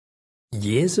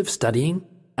Years of studying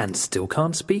and still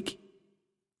can't speak?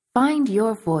 Find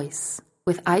your voice.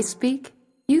 With I Speak,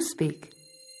 You Speak.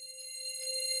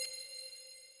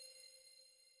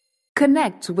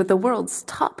 Connect with the world's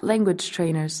top language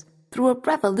trainers through a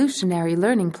revolutionary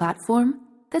learning platform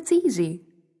that's easy,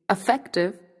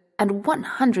 effective, and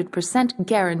 100%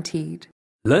 guaranteed.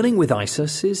 Learning with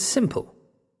ISUS is simple.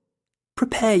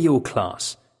 Prepare your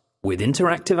class with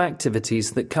interactive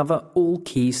activities that cover all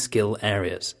key skill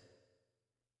areas.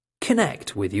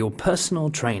 Connect with your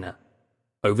personal trainer,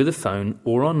 over the phone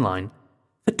or online,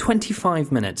 for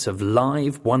 25 minutes of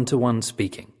live one-to-one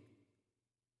speaking.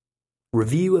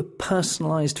 Review a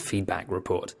personalized feedback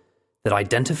report that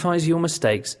identifies your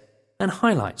mistakes and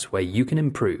highlights where you can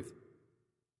improve.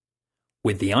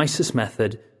 With the ISUS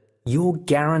method, you're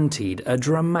guaranteed a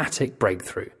dramatic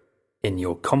breakthrough in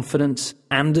your confidence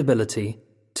and ability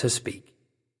to speak.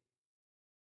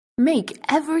 Make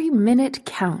every minute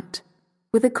count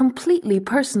with a completely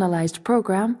personalized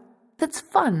program that's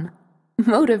fun,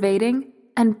 motivating,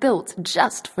 and built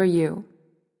just for you.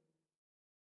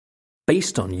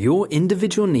 Based on your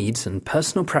individual needs and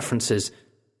personal preferences,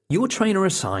 your trainer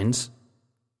assigns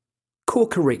core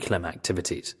curriculum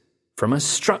activities from a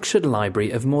structured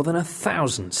library of more than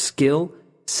 1,000 skill,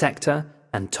 sector,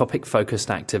 and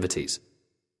topic-focused activities.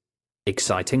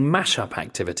 Exciting mashup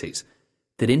activities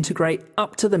that integrate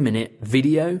up-to-the-minute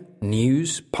video,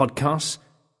 news, podcasts,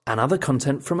 and other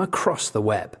content from across the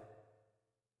web.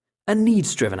 And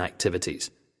needs-driven activities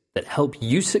that help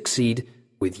you succeed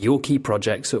with your key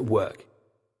projects at work.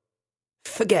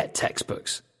 Forget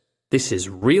textbooks. This is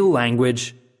real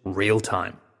language, real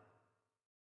time.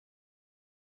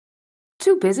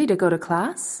 Too busy to go to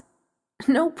class?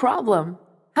 No problem.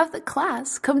 Have the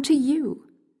class come to you.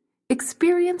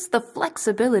 Experience the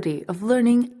flexibility of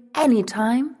learning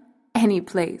anytime, any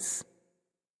place.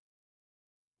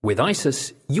 With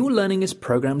ISUS, your learning is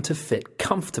programmed to fit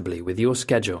comfortably with your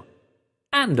schedule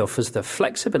and offers the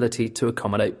flexibility to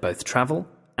accommodate both travel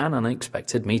and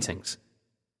unexpected meetings.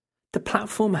 The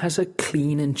platform has a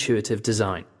clean, intuitive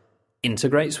design,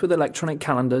 integrates with electronic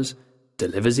calendars,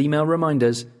 delivers email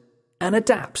reminders, and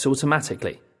adapts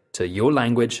automatically to your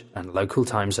language and local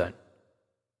time zone.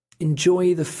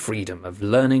 Enjoy the freedom of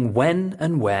learning when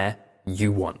and where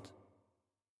you want.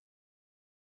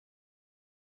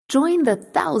 Join the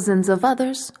thousands of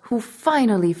others who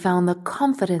finally found the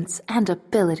confidence and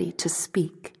ability to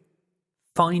speak.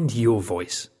 Find your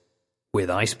voice. With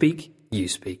I Speak, You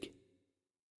Speak.